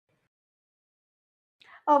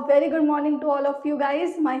A very good morning to all of you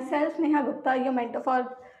guys. Myself, Neha Gupta, your mentor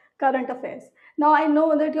for current affairs. Now, I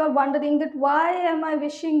know that you're wondering that why am I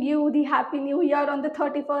wishing you the Happy New Year on the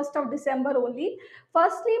 31st of December only?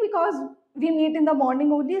 Firstly, because we meet in the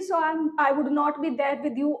morning only, so I would not be there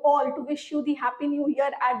with you all to wish you the Happy New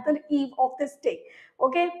Year at the eve of this day.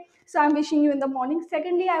 Okay, so I'm wishing you in the morning.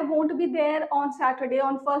 Secondly, I won't be there on Saturday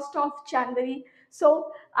on 1st of January,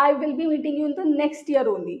 so I will be meeting you in the next year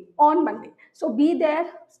only on Monday. So be there,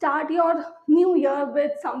 start your new year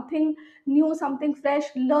with something new, something fresh,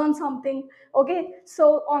 learn something. Okay,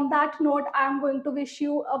 so on that note, I'm going to wish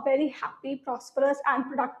you a very happy, prosperous, and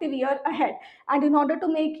productive year ahead. And in order to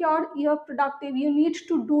make your year productive, you need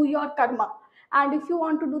to do your karma. And if you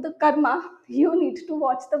want to do the karma, you need to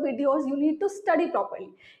watch the videos, you need to study properly.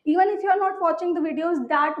 Even if you're not watching the videos,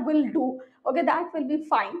 that will do. Okay, that will be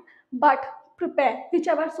fine. But prepare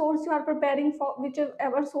whichever source you are preparing for,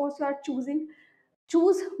 whichever source you are choosing,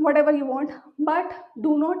 choose whatever you want, but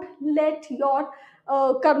do not let your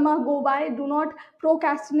karma go by. Do not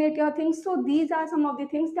procrastinate your things. So these are some of the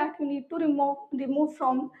things that you need to remove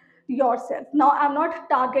from yourself. Now, I'm not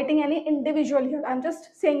targeting any individual here, I'm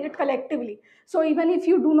just saying it collectively. So even if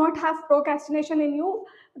you do not have procrastination in you,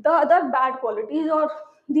 the other bad qualities or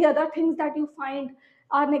the other things that you find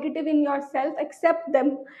are negative in yourself, accept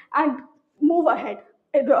them and move ahead.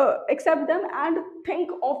 Accept them and think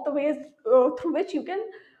of the ways through which you can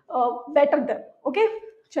better them. Okay,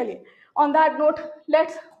 chaliye. On that note,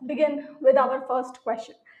 let's begin with our first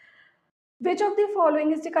question. Which of the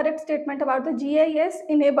following is the correct statement about the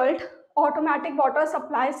GIS-enabled automatic water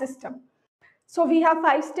supply system? So we have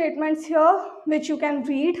five statements here which you can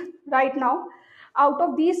read right now. Out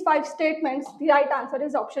of these five statements, the right answer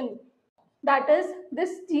is option E. That is,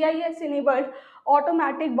 this GIS-enabled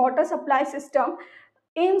automatic water supply system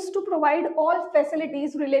aims to provide all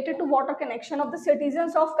facilities related to water connection of the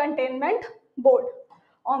citizens of Containment Board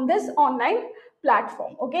on this online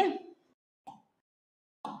platform. Okay.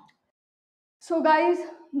 So guys,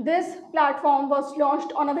 this platform was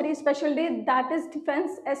launched on a very special day, that is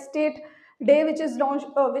Defense Estate Day, which is launched,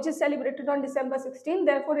 which is celebrated on December 16.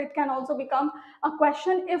 Therefore, it can also become a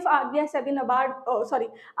question if RBI SEBI NABARD,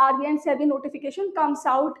 RBI and SEBI notification comes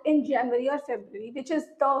out in January or February, which is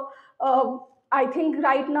the I think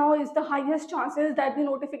right now is the highest chances that the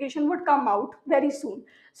notification would come out very soon.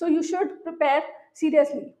 So you should prepare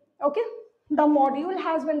seriously. Okay, the module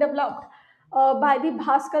has been developed by the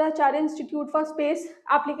Bhaskaracharya Institute for Space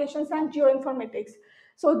Applications and Geoinformatics.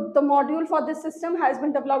 So the module for this system has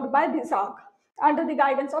been developed by BISAG under the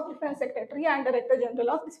guidance of Defense Secretary and Director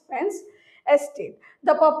General of Defense Estate.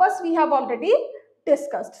 The purpose we have already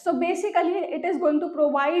discussed. So basically, it is going to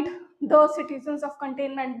provide the citizens of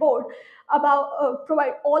Containment Board about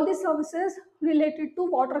provide all the services related to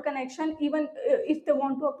water connection, even if they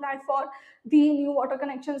want to apply for the new water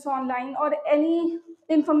connections online or any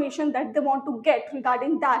information that they want to get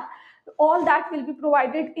regarding that. All that will be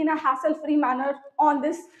provided in a hassle-free manner on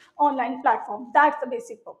this online platform. That's the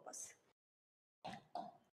basic purpose.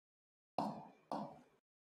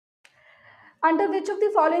 Under which of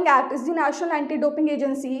the following act is the National Anti-Doping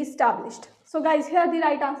Agency established? So guys, here the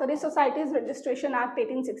right answer is Societies Registration Act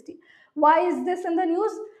 1860. Why is this in the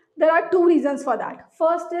news? There are two reasons for that.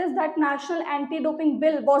 First is that National Anti-Doping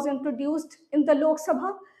Bill was introduced in the Lok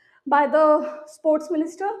Sabha by the sports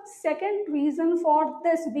minister. Second reason for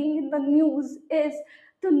this being in the news is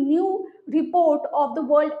the new report of the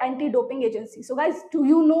World Anti-Doping Agency. So guys, do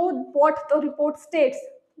you know what the report states?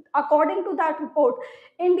 According to that report,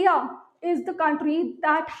 India is the country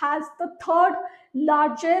that has the third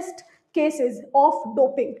largest cases of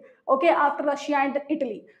doping, okay, after Russia and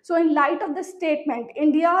Italy. So in light of this statement,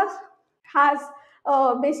 India has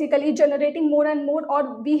basically generating more and more,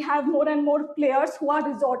 or we have more and more players who are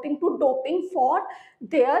resorting to doping for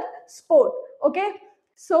their sport. Okay,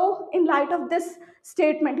 so in light of this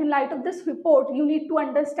statement, in light of this report, you need to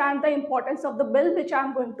understand the importance of the bill, which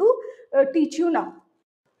I'm going to teach you now.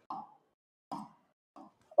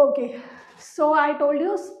 Okay, so I told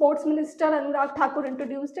you Sports Minister Anurag Thakur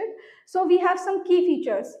introduced it. So we have some key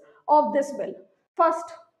features of this bill. First,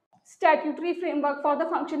 statutory framework for the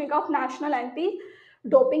functioning of National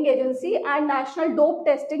Anti-Doping Agency and National Dope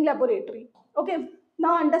Testing Laboratory. Okay,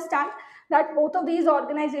 now understand that both of these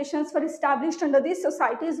organizations were established under the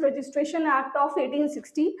Societies Registration Act of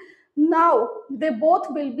 1860. Now they both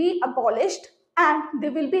will be abolished and they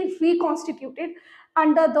will be reconstituted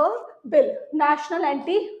under the bill, National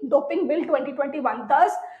Anti-Doping Bill 2021.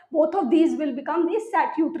 Thus, both of these will become the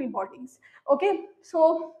statutory bodies. Okay,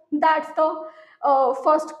 so that's the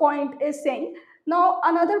first point is saying. Now,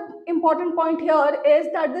 another important point here is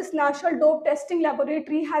that this National Dope Testing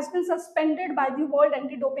Laboratory has been suspended by the World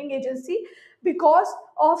Anti-Doping Agency because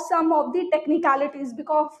of some of the technicalities,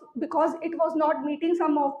 because it was not meeting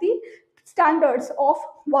some of the standards of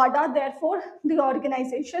WADA. Therefore, the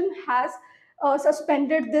organization has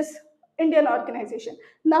suspended this Indian organization.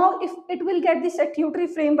 Now, if it will get the statutory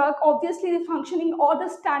framework, obviously the functioning or the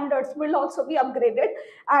standards will also be upgraded.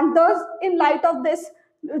 And thus, in light of this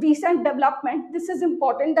recent development, this is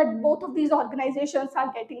important that both of these organizations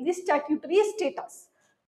are getting the statutory status.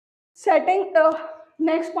 Setting the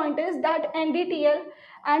next point is that NDTL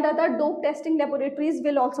and other dope testing laboratories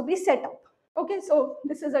will also be set up. Okay, so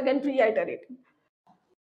this is again reiterating.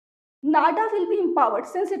 NADA will be empowered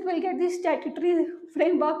since it will get the statutory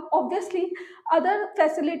framework. Obviously, other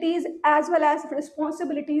facilities as well as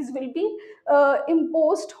responsibilities will be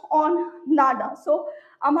imposed on NADA. So,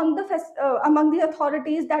 among the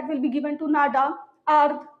authorities that will be given to NADA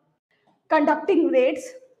are conducting raids,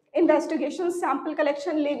 investigations, sample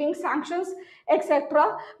collection, levying sanctions,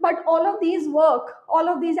 etc. But all of these work, all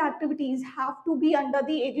of these activities have to be under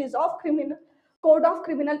the aegis of criminal Code of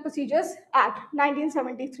Criminal Procedures Act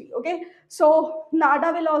 1973. Okay, so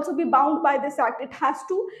NADA will also be bound by this act. It has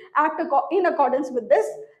to act in accordance with this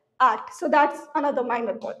act. So that's another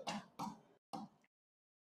minor point.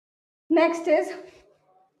 Next is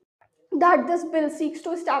that this bill seeks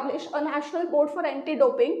to establish a national board for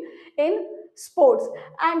anti-doping in sports,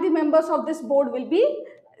 and the members of this board will be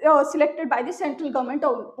selected by the central government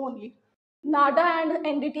only. NADA and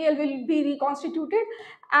NDTL will be reconstituted,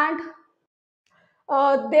 and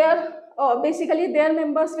basically their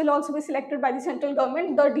members will also be selected by the central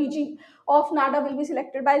government. The DG of NADA will be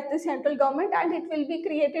selected by the central government, and it will be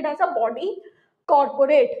created as a body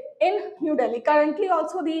corporate in New Delhi. Currently,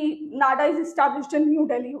 also the NADA is established in New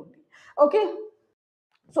Delhi only. Okay,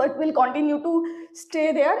 so it will continue to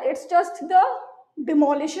stay there. It's just the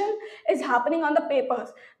demolition is happening on the papers,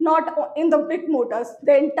 not in the brick mortars.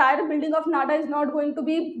 The entire building of NADA is not going to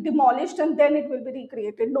be demolished and then it will be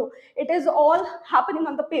recreated. No, it is all happening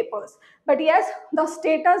on the papers. But yes, the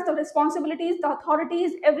status, the responsibilities, the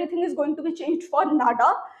authorities, everything is going to be changed for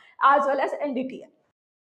NADA as well as NDTL.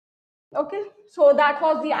 Okay, so that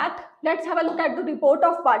was the act. Let's have a look at the report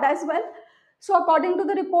of WADA as well. So according to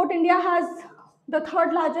the report, India has the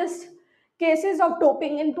third largest cases of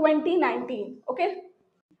doping in 2019. Okay,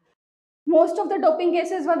 most of the doping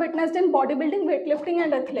cases were witnessed in bodybuilding, weightlifting,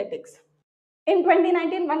 and athletics. In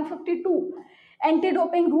 2019, 152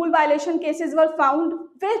 anti-doping rule violation cases were found,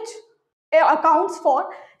 which accounts for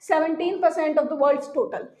 17% of the world's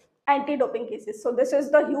total anti-doping cases. So this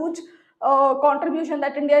is the huge contribution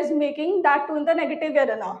that India is making, that too in the negative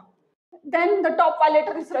arena. Then the top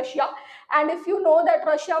violator is Russia, and if you know that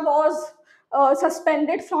Russia was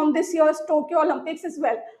suspended from this year's Tokyo Olympics as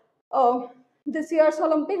well, this year's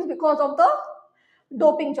Olympics, because of the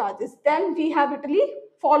doping charges. Then we have Italy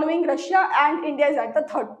following Russia, and India is at the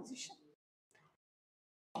third position.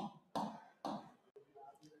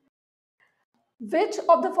 Which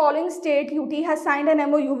of the following state UT has signed an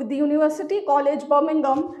MOU with the University College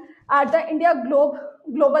Birmingham at the India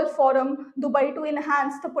Global Forum, Dubai, to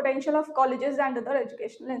enhance the potential of colleges and other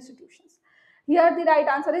educational institutions? Here the right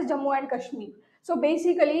answer is Jammu and Kashmir. So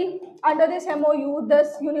basically, under this MOU,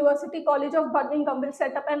 this University College of Birmingham will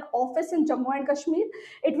set up an office in Jammu and Kashmir.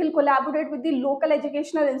 It will collaborate with the local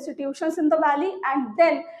educational institutions in the valley, and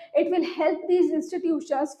then it will help these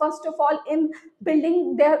institutions, first of all, in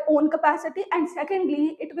building their own capacity, and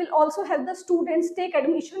secondly, it will also help the students take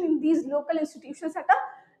admission in these local institutions at a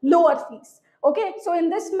lower fees. Okay, so in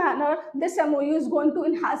this manner, this MOU is going to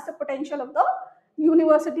enhance the potential of the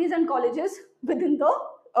universities and colleges within the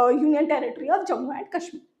Union Territory of Jammu and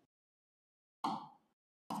Kashmir.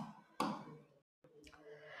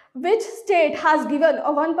 Which state has given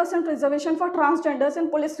a 1% reservation for transgenders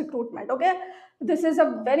in police recruitment? Okay, this is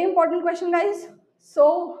a very important question, guys.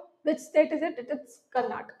 So, which state is it? It is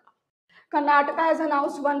Karnataka. Karnataka has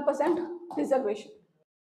announced 1% reservation.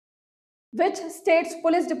 Which state's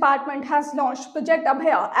police department has launched Project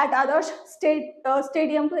Abhaya at Adarsh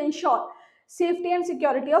Stadium to ensure safety and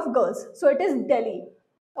security of girls? So it is Delhi.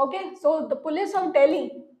 Okay, so the police of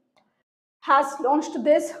Delhi has launched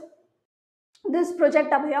this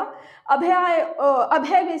project Abhaya.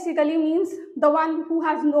 Abhaya basically means the one who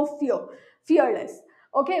has no fear, fearless.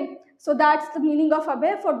 Okay, so that's the meaning of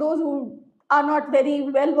Abhaya for those who are not very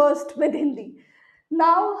well versed with Hindi.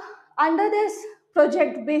 Now, under this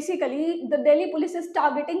project, basically the Delhi police is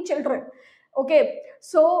targeting children. Okay,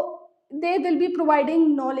 so they will be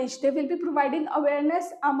providing knowledge, they will be providing awareness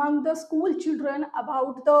among the school children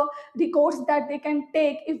about the course that they can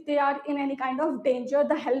take if they are in any kind of danger,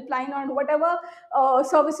 the helpline or whatever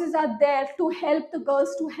services are there to help the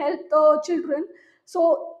girls, to help the children.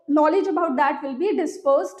 So knowledge about that will be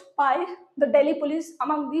dispersed by the Delhi police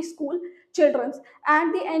among the school children.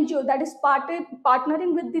 And the NGO that is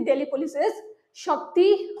partnering with the Delhi police is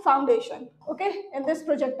Shakti Foundation, okay, in this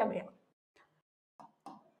project Abhaya.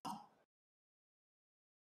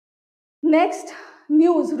 Next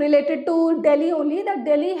news related to Delhi only, that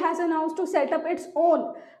Delhi has announced to set up its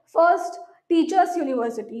own first teachers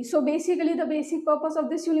university. So basically the basic purpose of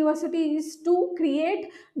this university is to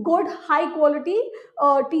create good high quality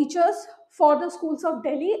teachers for the schools of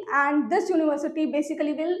Delhi, and this university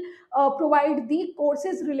basically will provide the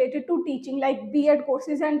courses related to teaching like B.Ed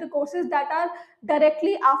courses and the courses that are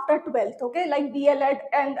directly after 12th, okay, like DLED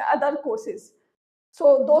and other courses.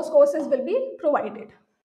 So those courses will be provided.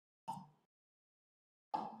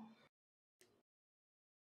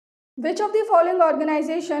 Which of the following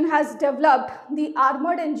organization has developed the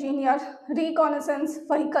Armoured Engineer Reconnaissance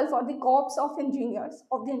Vehicle for the Corps of Engineers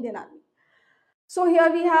of the Indian Army? So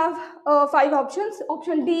here we have five options.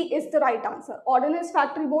 Option D is the right answer. Ordnance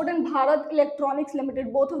Factory Board and Bharat Electronics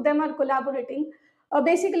Limited, both of them are collaborating.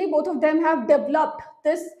 Basically, both of them have developed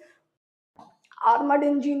this armored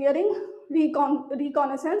engineering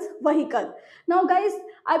reconnaissance vehicle. Now guys,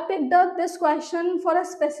 I picked up this question for a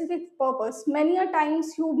specific purpose. Many a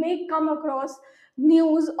times you may come across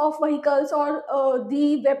news of vehicles or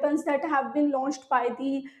the weapons that have been launched by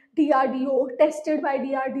the DRDO, tested by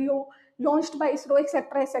DRDO, launched by ISRO,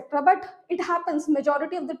 etc., etc. But it happens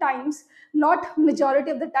majority of the times, not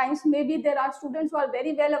majority of the times, maybe there are students who are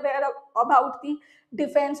very well aware about the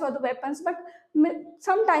defense or the weapons, but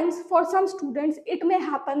sometimes for some students it may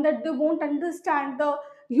happen that they won't understand the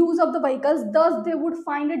use of the vehicles, thus they would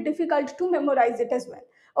find it difficult to memorize it as well.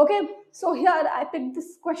 Okay, so here I picked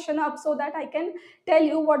this question up so that I can tell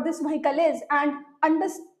you what this vehicle is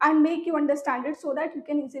and make you understand it so that you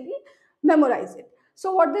can easily memorize it.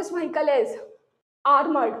 So what this vehicle is: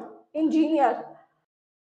 armored engineer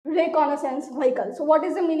reconnaissance vehicle. So what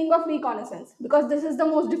is the meaning of reconnaissance? Because this is the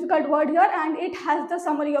most difficult word here and it has the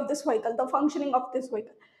summary of this vehicle, the functioning of this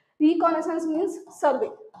vehicle. Reconnaissance means survey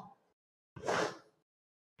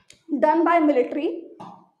done by military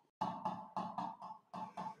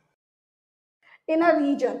in a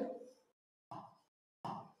region.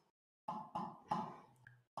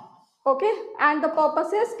 Okay, and the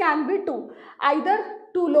purposes can be two: either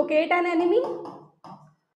to locate an enemy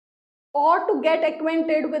or to get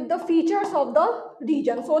acquainted with the features of the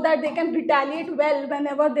region so that they can retaliate well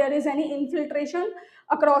whenever there is any infiltration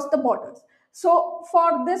across the borders. So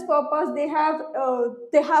for this purpose they have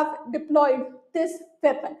deployed this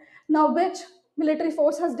weapon. Now which military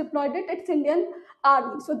force has deployed it? It's Indian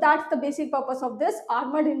Army. So that's the basic purpose of this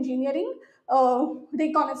armored engineering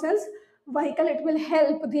reconnaissance vehicle. It will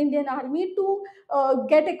help the Indian Army to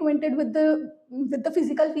get acquainted with the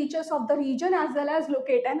physical features of the region as well as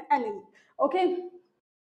locate an enemy. Okay.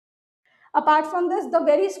 Apart from this, the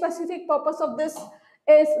very specific purpose of this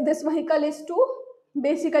vehicle is to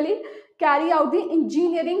basically carry out the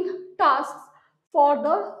engineering tasks for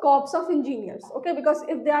the corps of engineers. Okay, because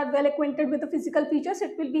if they are well acquainted with the physical features,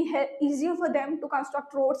 it will be easier for them to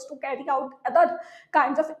construct roads, to carry out other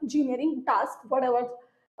kinds of engineering tasks, whatever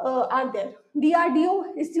are there.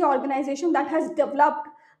 DRDO is the organization that has developed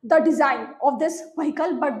the design of this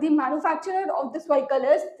vehicle, but the manufacturer of this vehicle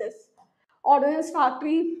is this Ordnance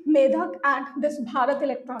Factory, Medhak, and this Bharat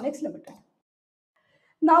Electronics Limited.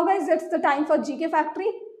 Now guys, it's the time for GK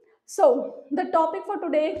Factory. So the topic for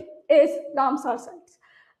today is Ramsar sites.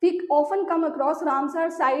 We often come across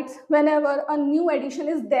Ramsar sites whenever a new edition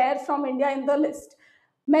is there from India in the list.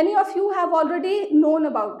 Many of you have already known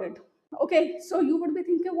about it. Okay, so you would be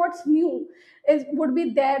thinking what's new is would be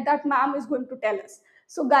there that ma'am is going to tell us.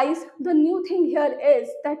 So guys, the new thing here is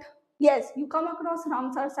that yes, you come across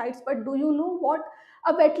Ramsar sites, but do you know what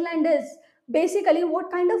a wetland is? Basically,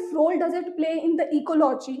 what kind of role does it play in the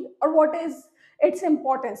ecology, or what is its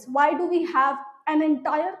importance? Why do we have an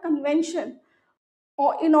entire convention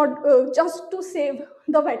or in order just to save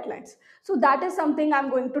the wetlands? So that is something I'm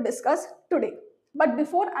going to discuss today. But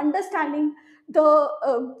before understanding the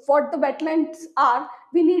what the wetlands are,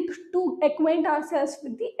 we need to acquaint ourselves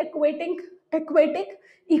with the aquatic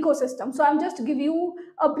ecosystem. So I'm just give you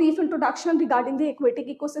a brief introduction regarding the aquatic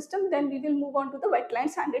ecosystem, then we will move on to the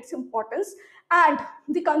wetlands and its importance and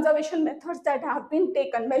the conservation methods that have been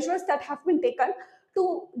taken, measures that have been taken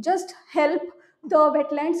to just help the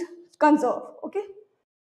wetlands conserve. Okay,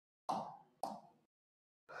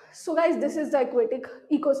 So guys, this is the aquatic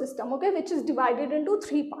ecosystem, okay, which is divided into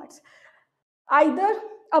three parts. Either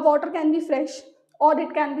a water can be fresh or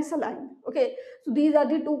it can be saline, okay. So these are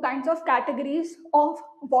the two kinds of categories of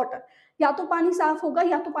water. या तो पानी साफ होगा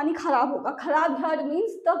या तो पानी खराब होगा. खराब here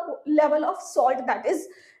means the level of salt that is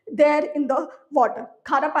there in the water.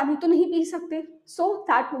 खारा पानी तो नहीं पी सकते, so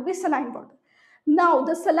that would be saline water. Now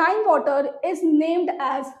the saline water is named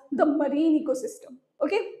as the marine ecosystem,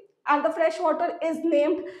 okay, and the fresh water is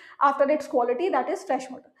named after its quality, that is fresh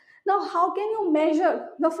water. Now, how can you measure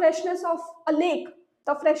the freshness of a lake,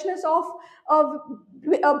 the freshness of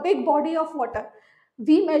a big body of water?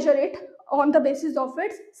 We measure it on the basis of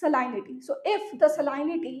its salinity. So, if the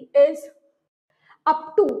salinity is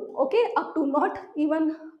up to, okay, up to, not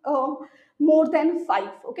even more than 5,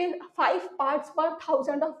 okay, 5 parts per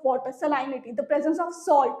thousand of water salinity, the presence of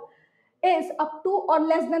salt is up to or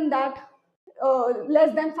less than that,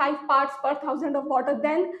 less than 5 parts per thousand of water,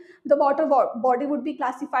 then the water body would be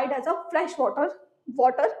classified as a freshwater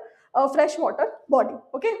freshwater body,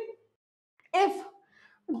 okay. If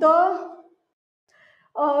the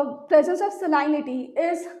presence of salinity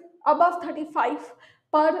is above 35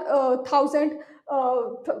 per thousand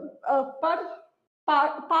per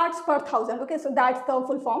parts per thousand, okay, so that's the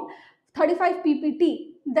full form, 35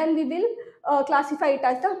 ppt, then we will classify it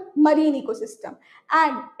as the marine ecosystem.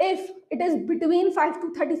 And if it is between 5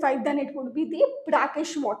 to 35, then it would be the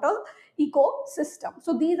brackish water ecosystem.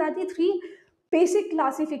 So these are the three basic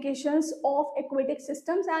classifications of aquatic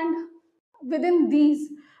systems, and within these,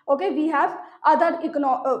 okay, we have other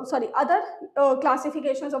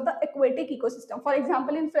classifications of the aquatic ecosystem. For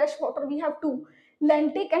example, in freshwater we have two,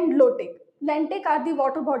 lentic and lotic. Lentic are the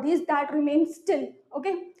water bodies that remain still,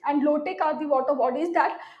 okay, and lotic are the water bodies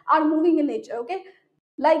that are moving in nature, okay.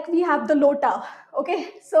 Like we have the lota, okay,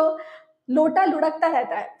 so lota लुढ़कता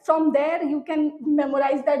रहता है. From there you can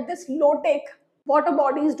memorize that this lotic water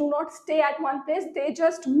bodies do not stay at one place, they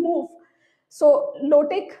just move. So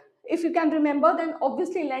lotic, if you can remember, then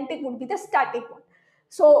obviously lentic would be the static one.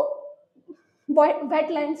 So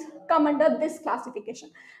wetlands come under this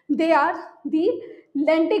classification. They are the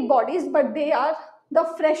lentic bodies, but they are the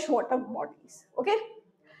freshwater bodies, okay.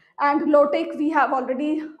 And lotic we have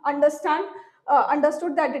already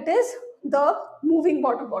understood that it is the moving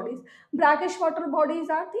water bodies. Brackish water bodies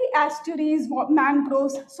are the estuaries,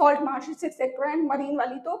 mangroves, salt marshes, etc. And marine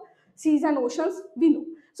valley to seas and oceans we know.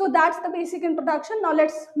 So that's the basic introduction. Now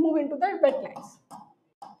let's move into the wetlands.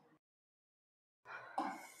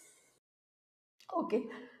 Okay.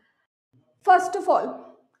 First of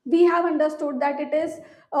all, we have understood that it is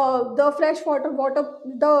the freshwater water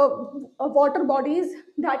bodies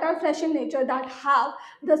that are fresh in nature, that have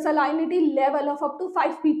the salinity level of up to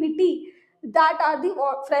 5 ppt, that are the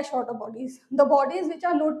freshwater bodies. The bodies which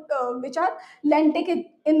are lentic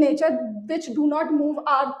in nature, which do not move,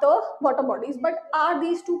 are the water bodies. But are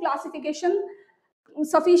these two classifications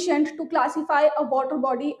sufficient to classify a water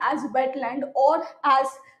body as wetland or as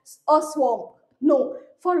a swamp? No.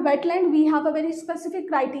 For wetland, we have a very specific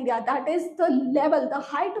criteria, that is the level, the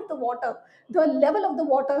height of the water. The level of the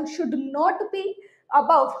water should not be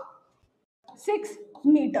above 6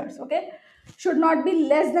 meters, okay? Should not be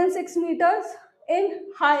less than 6 meters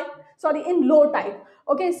in low tide,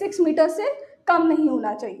 okay? 6 meters से कम नहीं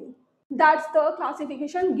होना चाहिए. That's the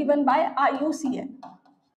classification given by IUCN,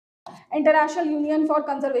 International Union for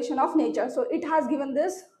Conservation of Nature. So it has given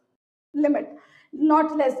this limit,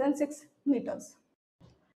 not less than 6 meters.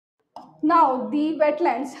 Now, the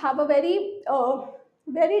wetlands have a very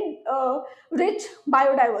rich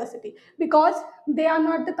biodiversity, because they are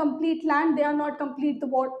not the complete land, they are not complete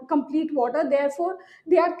water. Therefore,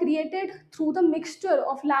 they are created through the mixture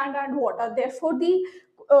of land and water. Therefore, the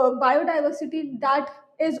biodiversity that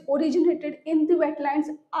is originated in the wetlands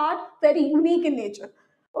are very unique in nature.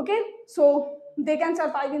 Okay, so they can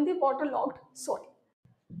survive in the waterlogged soil.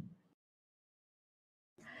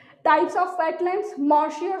 Types of wetlands: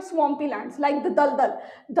 marshy or swampy lands, like the Daldal.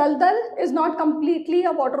 Daldal is not completely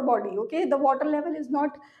a water body, okay? The water level is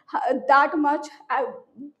not that much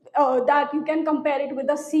that you can compare it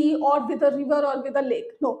with a sea or with a river or with a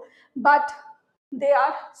lake. No, but they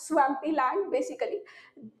are swampy land basically.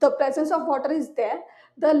 The presence of water is there.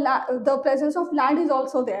 The presence of land is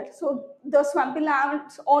also there. So the swampy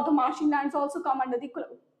lands or the marshy lands also come under the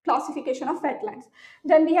classification of wetlands.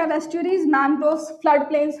 Then we have estuaries, mangroves,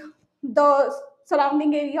 floodplains. The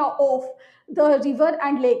surrounding area of the river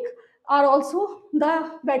and lake are also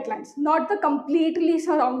the wetlands, not the complete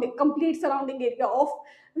surrounding area of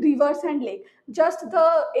rivers and lake. Just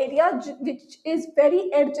the area which is very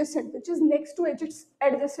adjacent, which is next to it, it's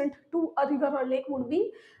adjacent to a river or lake, would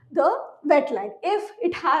be the wetland if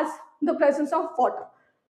it has the presence of water.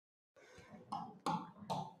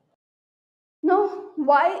 Now,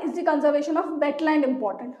 why is the conservation of wetland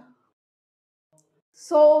important?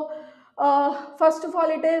 So, first of all,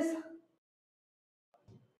 it is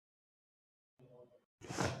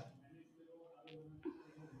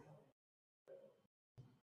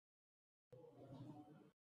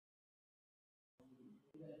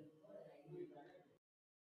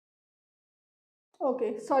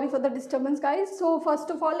okay, sorry for the disturbance, guys. So,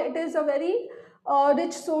 first of all, it is a very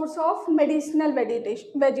rich source of medicinal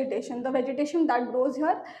vegetation. The vegetation that grows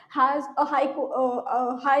here has a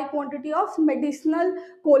high quantity of medicinal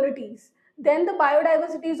qualities. Then the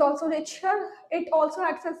biodiversity is also rich here. It also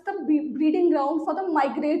acts as the breeding ground for the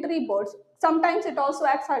migratory birds. Sometimes it also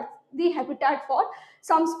acts as the habitat for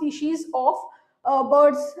some species of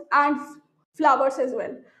birds and flowers as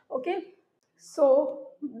well. Okay, so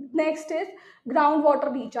next is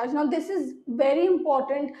groundwater recharge. Now this is very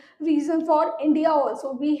important reason for India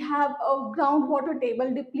also. We have a groundwater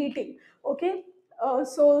table depleting. Okay,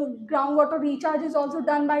 so groundwater recharge is also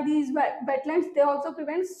done by these wetlands. They also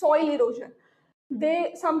prevent soil erosion.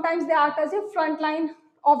 They act as a front line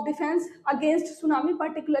of defense against tsunami,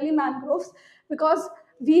 particularly mangroves, because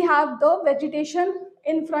we have the vegetation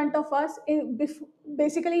in front of us,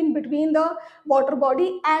 basically in between the water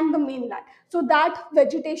body and the mainland. So that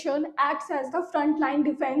vegetation acts as the front line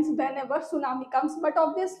defense whenever tsunami comes. But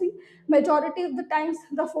obviously, majority of the times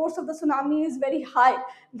the force of the tsunami is very high,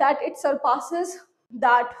 that it surpasses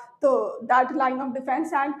that line of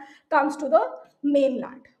defense and comes to the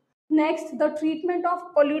mainland. Next, the treatment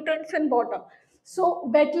of pollutants in water. So,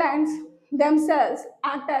 wetlands themselves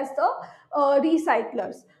act as the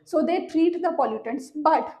recyclers. So, they treat the pollutants,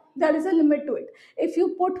 but there is a limit to it. If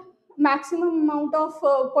you put maximum amount of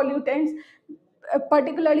pollutants,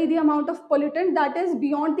 particularly the amount of pollutant that is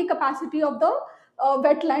beyond the capacity of the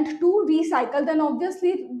wetland to recycle, then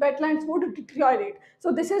obviously wetlands would deteriorate.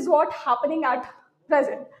 So, this is what happening at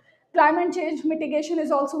present. Climate change mitigation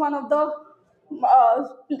is also one of the uh,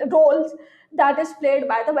 roles that is played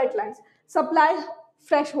by the wetlands. Supply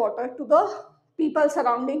fresh water to the people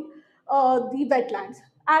surrounding the wetlands.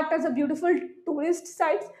 Act as a beautiful tourist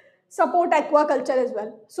sites. Support aquaculture as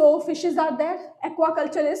well. So fishes are there.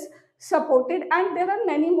 Aquaculture is supported, and there are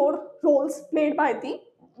many more roles played by the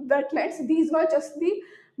wetlands. These were just the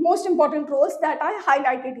most important roles that I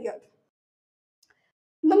highlighted here.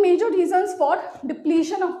 The major reasons for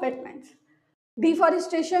depletion of wetlands: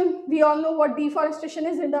 deforestation. We all know what deforestation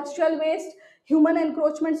is: industrial waste, human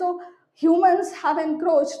encroachment. So humans have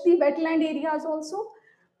encroached the wetland areas also.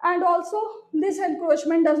 And also, this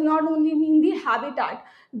encroachment does not only mean the habitat.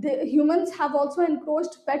 The humans have also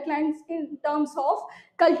encroached wetlands in terms of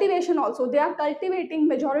cultivation also. They are cultivating,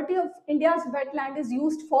 majority of India's wetland is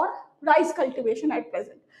used for rice cultivation at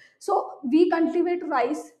present. So we cultivate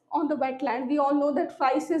rice on the wetland. We all know that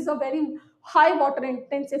rice is a very high water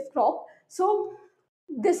intensive crop. So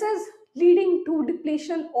this is leading to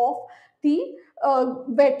depletion of the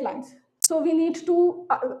wetlands. So we need to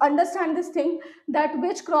understand this thing, that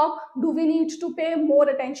which crop do we need to pay more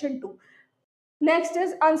attention to. Next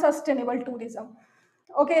is unsustainable tourism.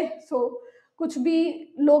 Okay, सो कुछ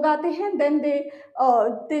भी लोग आते हैं, then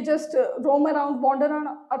they just roam around, wander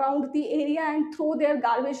around the area and throw their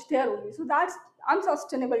garbage there only. So that's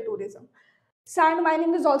unsustainable tourism. Sand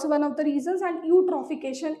mining is also one of the reasons, and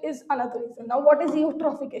eutrophication is another reason. Now, what is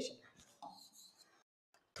eutrophication?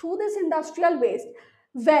 Through this industrial waste,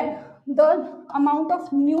 when the amount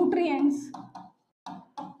of nutrients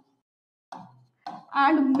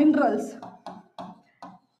and minerals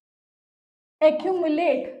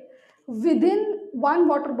accumulate within one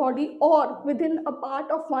water body or within a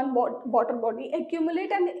part of one water body,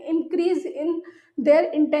 accumulate and increase in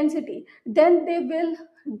their intensity, then they will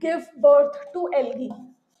give birth to algae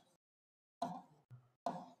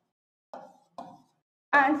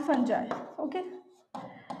and fungi. Okay,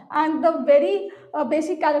 and the very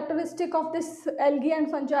basic characteristic of this algae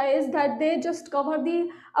and fungi is that they just cover the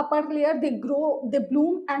upper layer, they grow, they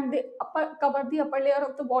bloom, and they cover the upper layer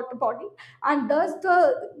of the water body, and thus the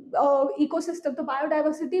ecosystem, the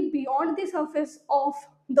biodiversity beyond the surface of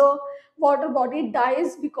the water body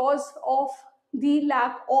dies because of the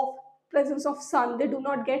lack of presence of sun. They do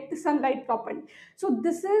not get the sunlight properly. So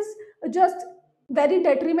this is just very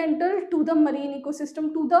detrimental to the marine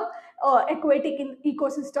ecosystem, to the aquatic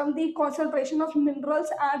ecosystem. The concentration of minerals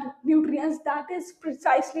and nutrients, that is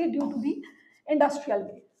precisely due to the industrial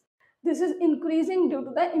waste. This is increasing due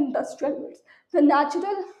to the industrial waste. The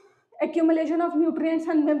natural accumulation of nutrients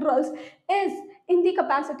and minerals is in the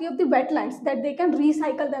capacity of the wetlands, that they can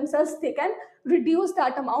recycle themselves, they can reduce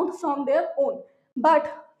that amount from their own.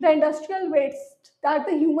 But the industrial waste that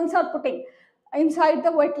the humans are putting inside the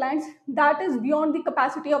wetlands, that is beyond the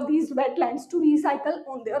capacity of these wetlands to recycle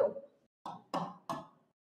on their own.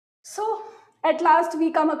 So at last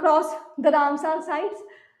we come across the Ramsar sites.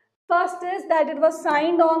 First is that it was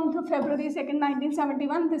signed on February 2nd,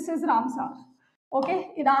 1971. This is Ramsar.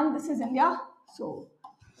 Okay, Iran, this is India. So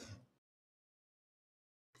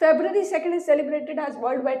February 2nd is celebrated as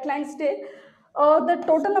World Wetlands Day. The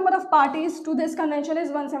total number of parties to this convention is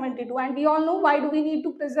 172, and we all know why do we need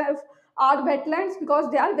to preserve our wetlands, because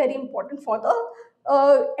they are very important for the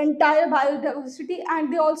entire biodiversity,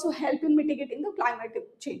 and they also help in mitigating the climate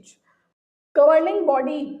change. Governing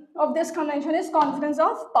body of this convention is Conference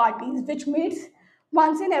of Parties, which meets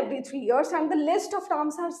once in every 3 years, and the list of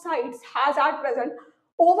Ramsar sites has at present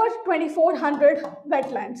over 2,400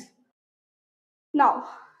 wetlands. Now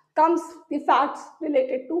comes the facts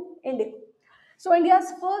related to India. So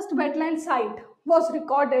India's first wetland site was the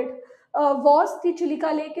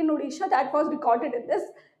Chilika Lake in Odisha, that was recorded in this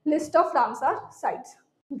list of Ramsar sites.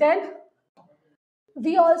 Then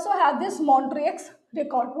we also have this Montreux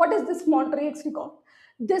record. What is this Montreux record?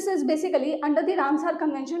 This is basically under the Ramsar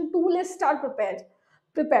Convention, two lists are prepared.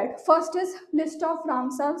 First is list of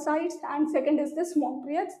Ramsar sites, and second is this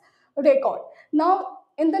Montreux record. Now,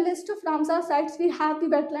 in the list of Ramsar sites, we have the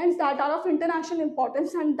wetlands that are of international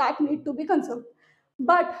importance and that need to be conserved.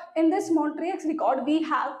 But in this Montreux record, we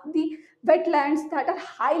have the wetlands that are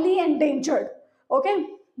highly endangered. Okay,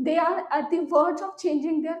 they are at the verge of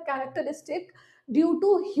changing their characteristic due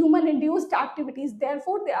to human induced activities.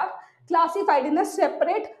 Therefore, they are classified in a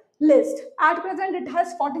separate list. At present, it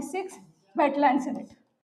has 46 wetlands in it.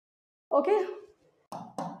 Okay.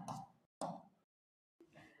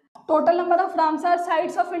 Total number of Ramsar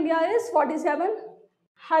sites of India is 47.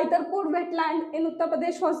 Haidarpur wetland in Uttar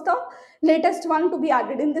Pradesh was the latest one to be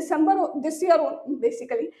added in December this year,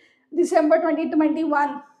 basically. December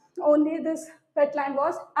 2021, only this wetland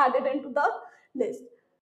was added into the list.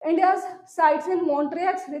 India's sites in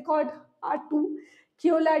Montreux record are two: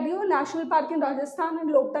 Keoladeo National Park in Rajasthan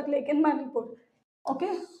and Loktak Lake in Manipur.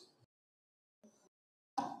 Okay,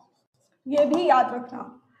 ये भी याद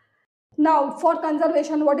रखना. Now, for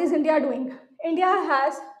conservation, what is India doing? India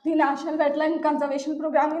has the National Wetland Conservation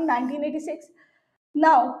Program in 1986.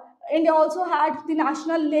 Now, India also had the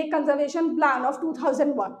National Lake Conservation Plan of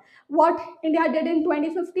 2001. What India did in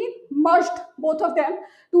 2015, merged both of them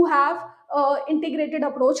to have integrated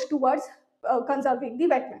approach towards conserving the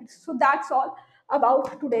wetlands. So that's all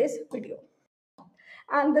about today's video.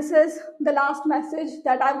 And this is the last message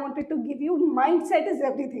that I wanted to give you. Mindset is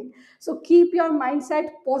everything. So keep your mindset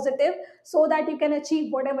positive so that you can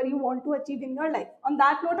achieve whatever you want to achieve in your life. On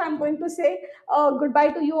that note, I'm going to say goodbye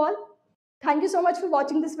to you all. Thank you so much for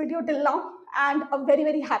watching this video till now, and a very,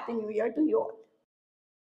 very happy new year to you all.